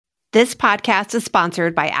This podcast is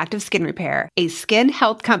sponsored by Active Skin Repair, a skin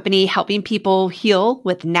health company helping people heal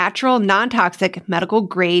with natural, non-toxic,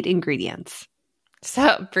 medical-grade ingredients.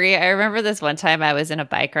 So, Brie, I remember this one time I was in a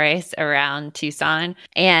bike race around Tucson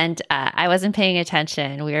and I wasn't paying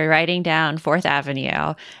attention. We were riding down 4th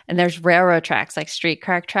Avenue and there's railroad tracks, like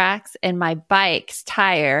streetcar tracks. And my bike's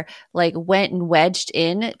tire went and wedged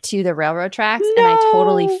in to the railroad tracks. No. And I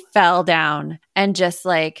totally fell down and just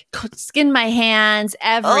skinned my hands,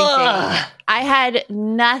 everything. Ugh. I had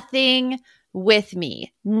nothing with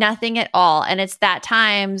me, nothing at all. And it's that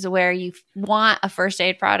times where you want a first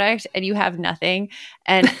aid product and you have nothing.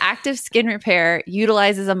 And Active Skin Repair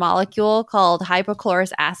utilizes a molecule called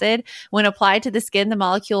hypochlorous acid. When applied to the skin, the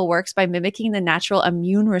molecule works by mimicking the natural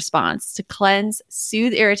immune response to cleanse,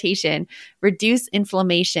 soothe irritation, reduce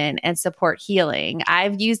inflammation, and support healing.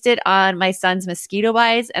 I've used it on my son's mosquito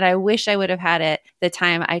bites, and I wish I would have had it the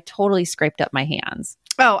time I totally scraped up my hands.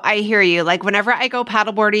 Oh, I hear you. Whenever I go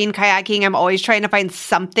paddleboarding, kayaking, I'm always trying to find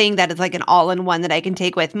something that is an all-in-one that I can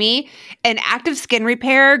take with me. And Active Skin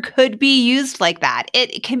Repair could be used like that.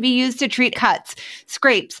 It can be used to treat cuts,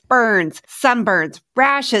 scrapes, burns, sunburns,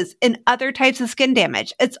 rashes, and other types of skin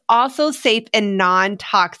damage. It's also safe and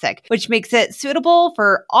non-toxic, which makes it suitable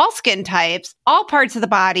for all skin types, all parts of the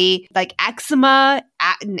body, like eczema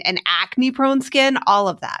and acne-prone skin, all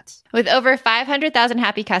of that. With over 500,000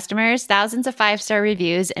 happy customers, thousands of 5-star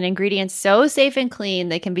reviews, and ingredients so safe and clean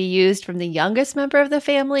they can be used from the youngest member of the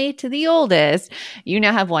family to the oldest, you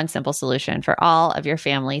now have one simple solution for all of your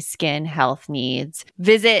family's skin health needs.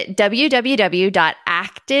 Visit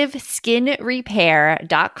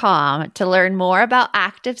www.activeskinrepair.com to learn more about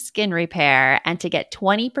Active Skin Repair and to get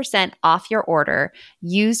 20% off your order.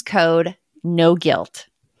 Use code NOGUILT.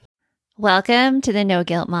 Welcome to the No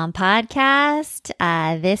Guilt Mom podcast.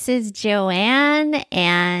 This is Joanne,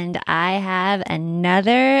 and I have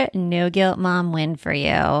another No Guilt Mom win for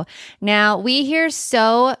you. Now, we hear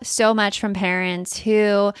so much from parents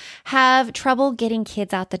who have trouble getting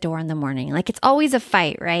kids out the door in the morning. It's always a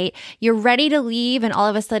fight, right? You're ready to leave, and all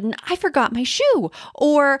of a sudden, I forgot my shoe,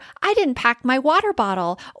 or I didn't pack my water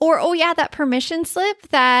bottle, or, oh yeah, that permission slip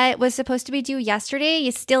that was supposed to be due yesterday,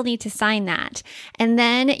 you still need to sign that. And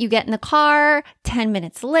then you get in the car 10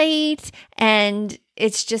 minutes late, and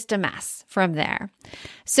it's just a mess from there.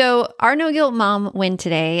 So our No Guilt Mom win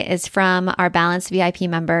today is from our Balance VIP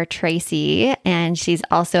member, Tracy, and she's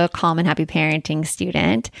also a Calm and Happy Parenting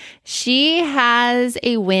student. She has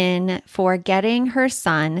a win for getting her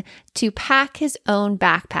son to pack his own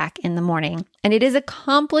backpack in the morning. And it is a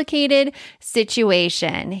complicated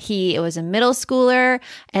situation. He was a middle schooler,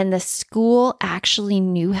 and the school actually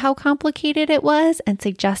knew how complicated it was and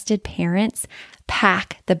suggested parents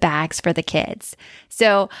pack the bags for the kids.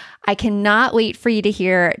 So I cannot wait for you to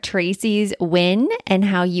hear Tracy's win and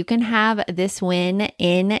how you can have this win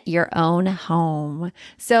in your own home.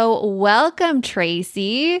 So welcome,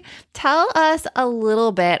 Tracy. Tell us a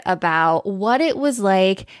little bit about what it was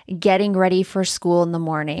like getting ready for school in the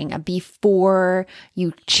morning before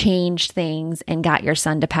you changed things and got your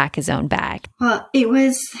son to pack his own bag. Well,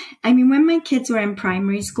 when my kids were in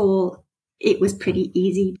primary school, it was pretty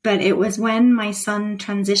easy, but it was when my son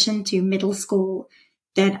transitioned to middle school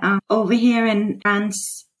that over here in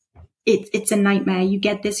France, it's a nightmare. You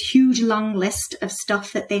get this huge long list of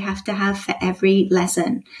stuff that they have to have for every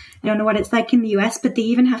lesson. I don't know what it's like in the US, but they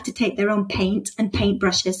even have to take their own paint and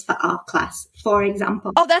paintbrushes for art class, for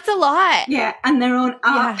example. Oh, that's a lot. Yeah, and their own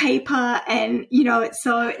art paper, and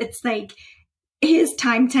so it's like his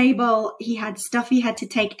timetable, he had stuff he had to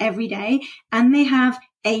take every day, and they have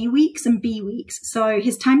A weeks and B weeks. So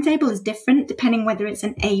his timetable is different depending whether it's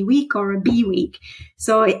an A week or a B week.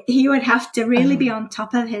 So he would have to really be on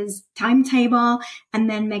top of his timetable and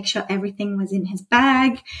then make sure everything was in his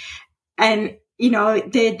bag. And,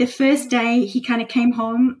 the first day he kind of came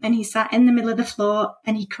home and he sat in the middle of the floor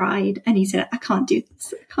and he cried and he said, I can't do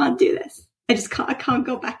this. I can't do this. I can't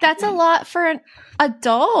go back. That's a lot for an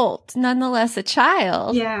adult, nonetheless a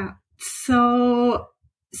child. Yeah. So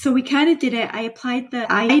we kind of did it. I applied the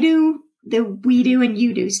we do and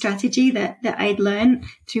you do strategy that I'd learned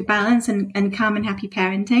through Balance and Calm and Happy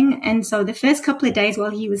Parenting. And so the first couple of days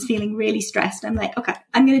while he was feeling really stressed, I'm like, okay,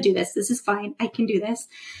 I'm going to do this. This is fine. I can do this.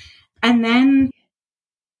 And then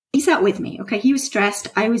he sat with me. Okay. He was stressed.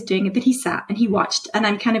 I was doing it, but he sat and he watched, and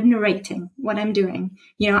I'm kind of narrating what I'm doing.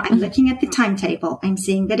 I'm looking at the timetable. I'm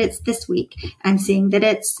seeing that it's this week. I'm seeing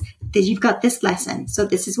that you've got this lesson. So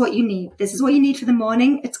this is what you need. This is what you need for the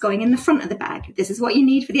morning. It's going in the front of the bag. This is what you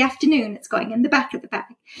need for the afternoon. It's going in the back of the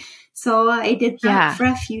bag. So I did that for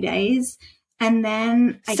a few days. And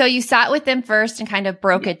then so you sat with them first and kind of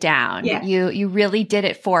broke it down. Yeah. You really did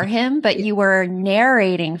it for him, but you were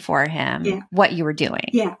narrating for him what you were doing.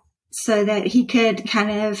 Yeah. So that he could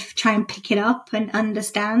kind of try and pick it up and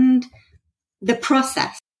understand the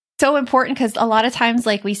process. So important, because a lot of times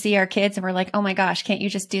like we see our kids and we're like, oh my gosh, can't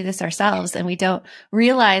you just do this ourselves? And we don't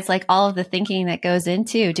realize like all of the thinking that goes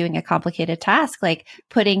into doing a complicated task, like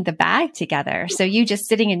putting the bag together. So you just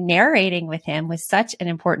sitting and narrating with him was such an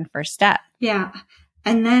important first step. Yeah.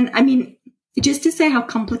 And then, I mean, just to say how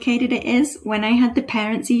complicated it is, when I had the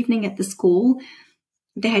parents' evening at the school,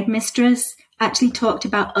 the headmistress actually talked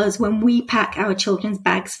about us when we pack our children's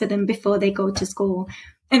bags for them before they go to school.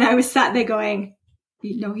 And I was sat there going,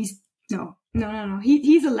 no, he's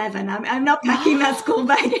 11. I'm not packing that school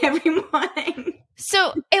bag every morning.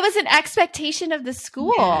 So it was an expectation of the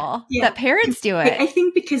school that parents do it. I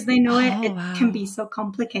think because they know it can be so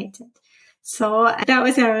complicated. So that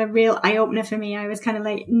was a real eye opener for me. I was kind of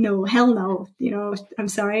like, no, hell no. I'm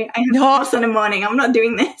sorry. I have class in the morning. I'm not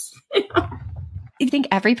doing this. I think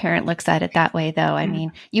every parent looks at it that way, though. I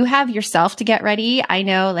mean, you have yourself to get ready. I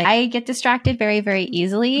know, like, I get distracted very, very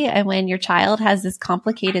easily. And when your child has this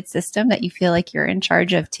complicated system that you feel like you're in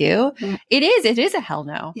charge of too, it is a hell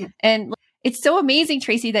no. Yeah. And it's so amazing,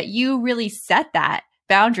 Tracy, that you really set that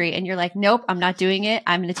boundary and you're like, nope, I'm not doing it.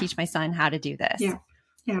 I'm going to teach my son how to do this. Yeah.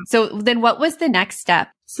 Yeah. So then what was the next step?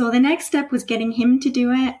 So the next step was getting him to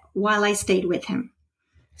do it while I stayed with him.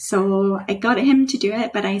 So I got him to do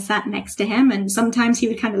it, but I sat next to him, and sometimes he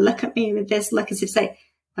would kind of look at me with this look as if say,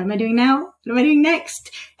 what am I doing now? What am I doing next?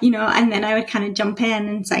 And then I would kind of jump in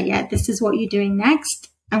and say, yeah, this is what you're doing next.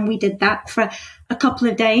 And we did that for a couple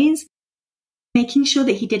of days, making sure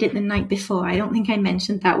that he did it the night before. I don't think I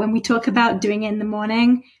mentioned that. When we talk about doing it in the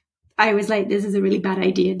morning, I was like, this is a really bad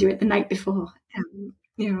idea. Do it the night before.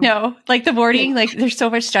 No, like the morning, like there's so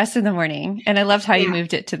much stress in the morning. And I loved how you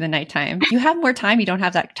moved it to the nighttime. You have more time. You don't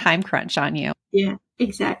have that time crunch on you. Yeah,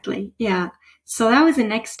 exactly. Yeah. So that was the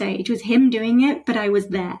next stage, was him doing it, but I was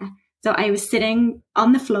there. So I was sitting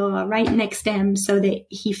on the floor right next to him so that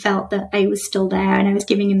he felt that I was still there and I was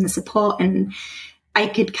giving him the support, and I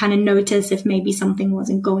could kind of notice if maybe something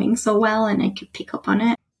wasn't going so well and I could pick up on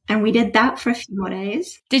it. And we did that for a few more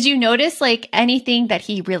days. Did you notice like anything that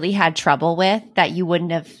he really had trouble with that you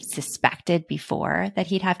wouldn't have suspected before that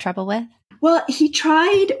he'd have trouble with? Well, what he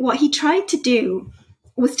tried to do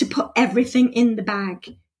was to put everything in the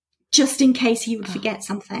bag just in case he would forget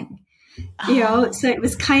something. So it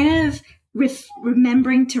was kind of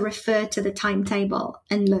remembering to refer to the timetable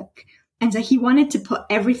and look. And so he wanted to put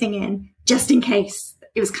everything in just in case.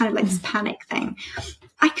 It was kind of like this panic thing.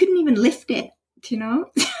 I couldn't even lift it.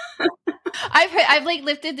 I've like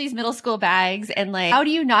lifted these middle school bags, and like, how do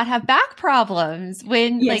you not have back problems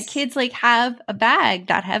when like kids like have a bag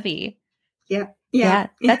that heavy? Yeah.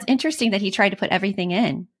 That's interesting that he tried to put everything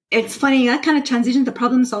in. It's funny, that kind of transitioned to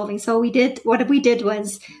problem solving. So we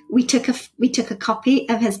took a copy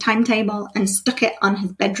of his timetable and stuck it on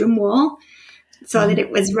his bedroom wall so that it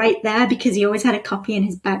was right there, because he always had a copy in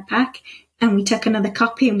his backpack. And we took another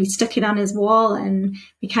copy and we stuck it on his wall, and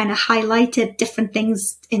we kind of highlighted different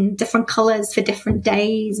things in different colors for different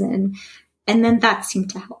days. And then that seemed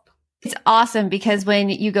to help. It's awesome, because when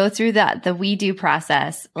you go through the We Do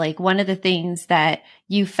process, like one of the things that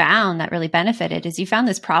you found that really benefited is you found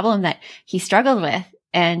this problem that he struggled with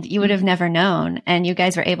and you would have never known. And you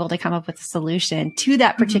guys were able to come up with a solution to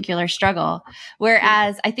that particular struggle.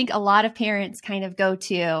 Whereas I think a lot of parents kind of go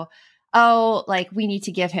to, like we need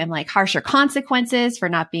to give him like harsher consequences for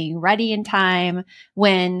not being ready in time,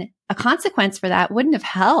 when a consequence for that wouldn't have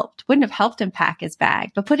helped him pack his bag,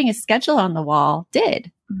 but putting a schedule on the wall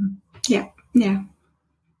did. Yeah.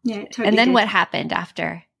 Totally. And then did. What happened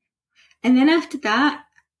after? And then after that,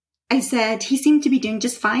 I said, he seemed to be doing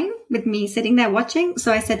just fine with me sitting there watching.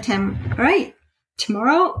 So I said to him, all right,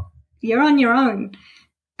 tomorrow you're on your own.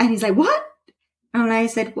 And he's like, what? And I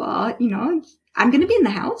said, well, I'm going to be in the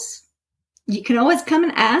house. You can always come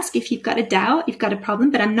and ask if you've got a doubt, you've got a problem,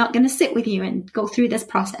 but I'm not going to sit with you and go through this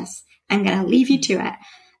process. I'm going to leave you to it.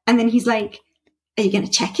 And then he's like, are you going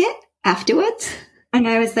to check it afterwards? And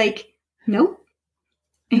I was like, no.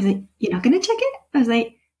 And he's like, you're not going to check it? I was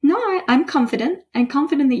like, no, I'm confident. I'm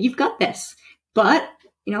confident that you've got this. But,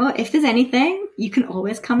 if there's anything, you can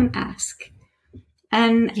always come and ask.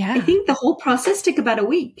 And I think the whole process took about a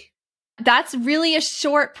week. That's really a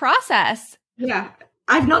short process. Yeah.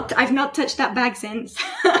 I've not touched that bag since.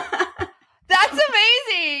 That's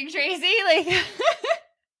amazing, Tracy. Like,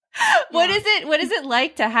 what is it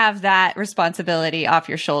like to have that responsibility off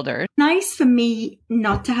your shoulders? Nice for me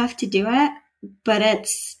not to have to do it, but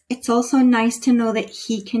it's also nice to know that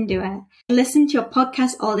he can do it. listen to your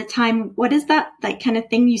podcast all the time. What is that kind of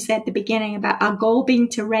thing you said at the beginning about our goal being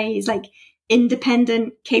to raise like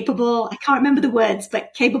independent, capable, I can't remember the words,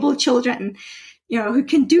 but capable children, who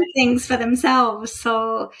can do things for themselves.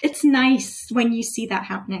 So it's nice when you see that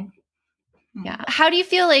happening. Yeah. How do you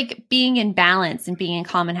feel like being in balance and being in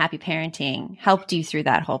calm and happy parenting helped you through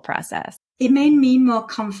that whole process? It made me more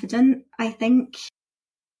confident, I think.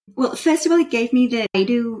 Well, first of all, it gave me the I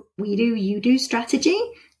do, we do, you do strategy.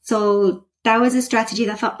 So that was a strategy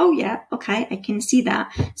that I thought, oh yeah, okay, I can see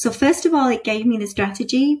that. So first of all, it gave me the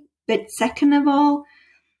strategy. But second of all,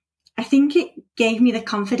 I think it gave me the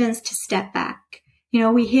confidence to step back.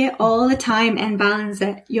 We hear all the time in balance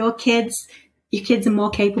that your kids are more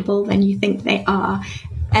capable than you think they are.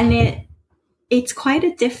 And it's quite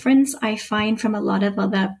a difference, I find, from a lot of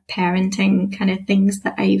other parenting kind of things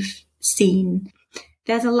that I've seen.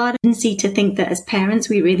 There's a lot of tendency to think that as parents,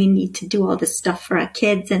 we really need to do all this stuff for our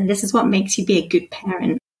kids. And this is what makes you be a good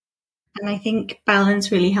parent. And I think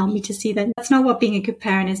balance really helped me to see that that's not what being a good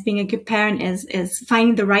parent is. Being a good parent is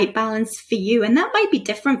finding the right balance for you. And that might be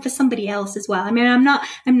different for somebody else as well. I mean,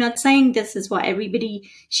 I'm not saying this is what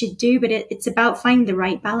everybody should do, but it's about finding the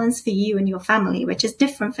right balance for you and your family, which is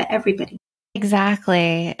different for everybody.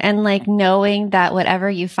 Exactly. And like knowing that whatever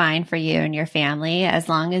you find for you and your family, as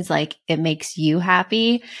long as like it makes you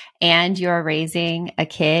happy and you're raising a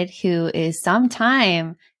kid who is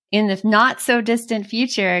sometime in the not so distant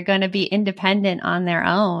future going to be independent on their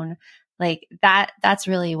own, like that's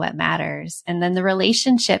really what matters. And then the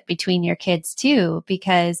relationship between your kids too,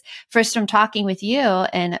 because first from talking with you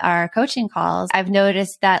and our coaching calls, I've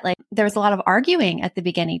noticed that like there was a lot of arguing at the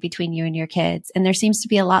beginning between you and your kids. And there seems to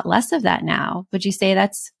be a lot less of that now. Would you say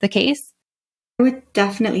that's the case? I would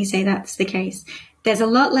definitely say that's the case. There's a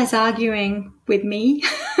lot less arguing with me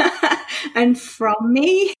and from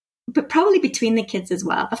me, but probably between the kids as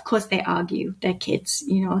well. Of course, they argue. They're kids,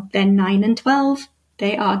 they're 9 and 12.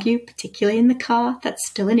 They argue, particularly in the car. That's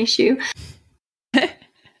still an issue. But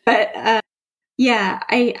I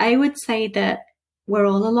would say that we're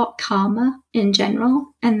all a lot calmer in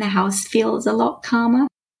general, and the house feels a lot calmer.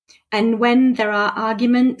 And when there are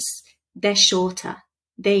arguments, they're shorter.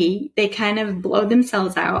 They kind of blow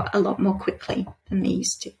themselves out a lot more quickly than they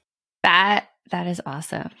used to. That is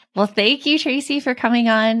awesome. Well, thank you, Tracy, for coming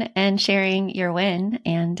on and sharing your win.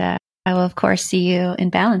 And I will, of course, see you in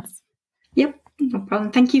balance. Yep, no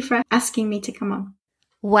problem. Thank you for asking me to come on.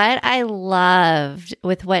 What I loved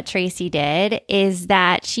with what Tracy did is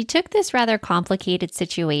that she took this rather complicated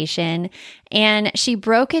situation and she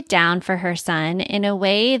broke it down for her son in a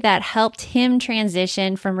way that helped him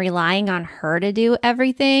transition from relying on her to do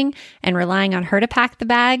everything and relying on her to pack the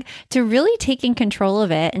bag to really taking control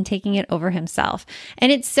of it and taking it over himself.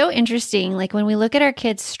 And it's so interesting. Like when we look at our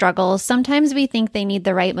kids' struggles, sometimes we think they need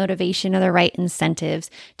the right motivation or the right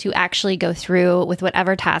incentives to actually go through with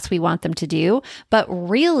whatever task we want them to do. But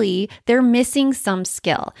really, they're missing some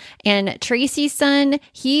skill. And Tracy's son,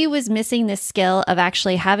 he was missing this skill of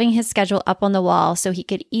actually having his schedule up on the wall so he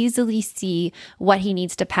could easily see what he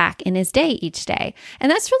needs to pack in his day each day.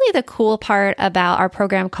 And that's really the cool part about our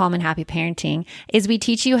program, Calm and Happy Parenting, is we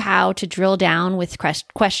teach you how to drill down with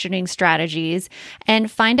questioning strategies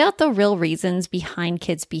and find out the real reasons behind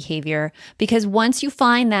kids' behavior. Because once you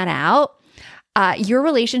find that out, your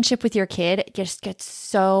relationship with your kid just gets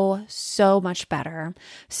so much better.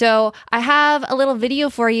 So I have a little video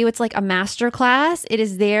for you. It's like a masterclass. It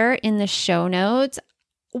is there in the show notes.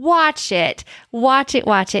 Watch it.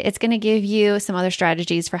 It's going to give you some other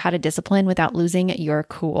strategies for how to discipline without losing your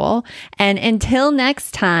cool. And until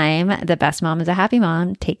next time, the best mom is a happy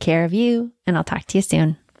mom. Take care of you, and I'll talk to you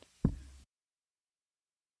soon.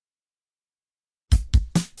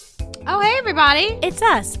 Oh, hey, everybody. It's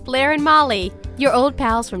us, Blair and Molly, your old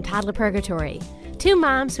pals from Toddler Purgatory. Two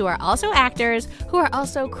moms who are also actors, who are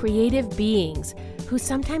also creative beings, who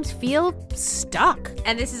sometimes feel stuck.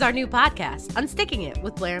 And this is our new podcast, Unsticking It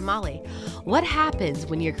with Blair and Molly. What happens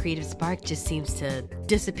when your creative spark just seems to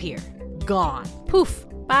disappear? Gone. Poof.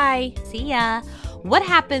 Bye. See ya. What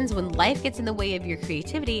happens when life gets in the way of your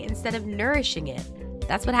creativity instead of nourishing it?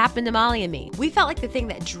 That's what happened to Molly and me. We felt like the thing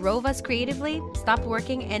that drove us creatively stopped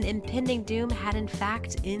working and impending doom had in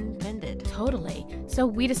fact impended. Totally. So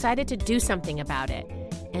we decided to do something about it.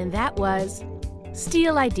 And that was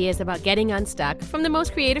steal ideas about getting unstuck from the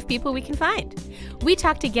most creative people we can find. We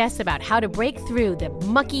talk to guests about how to break through the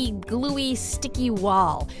mucky, gluey, sticky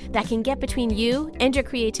wall that can get between you and your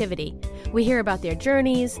creativity. We hear about their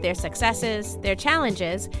journeys, their successes, their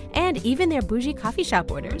challenges, and even their bougie coffee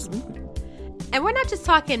shop orders. And we're not just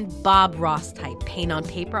talking Bob Ross type paint on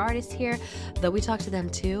paper artists here, though we talk to them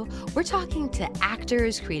too. We're talking to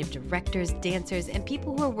actors, creative directors, dancers, and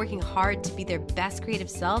people who are working hard to be their best creative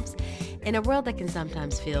selves in a world that can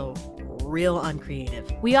sometimes feel real uncreative.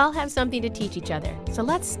 We all have something to teach each other, so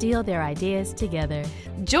let's steal their ideas together.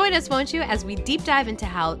 Join us, won't you, as we deep dive into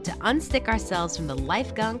how to unstick ourselves from the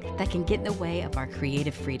life gunk that can get in the way of our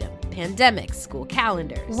creative freedom. Pandemics, school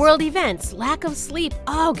calendars, World events, lack of sleep.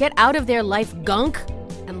 Oh, get out of their life gunk.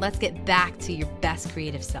 and let's get back to your best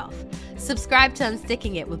creative self. Subscribe to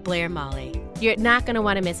Unsticking It with Blair and Molly. You're not going to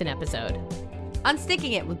want to miss an episode.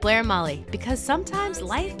 Unsticking It with Blair and Molly, because sometimes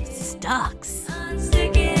life sucks.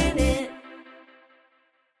 Unsticking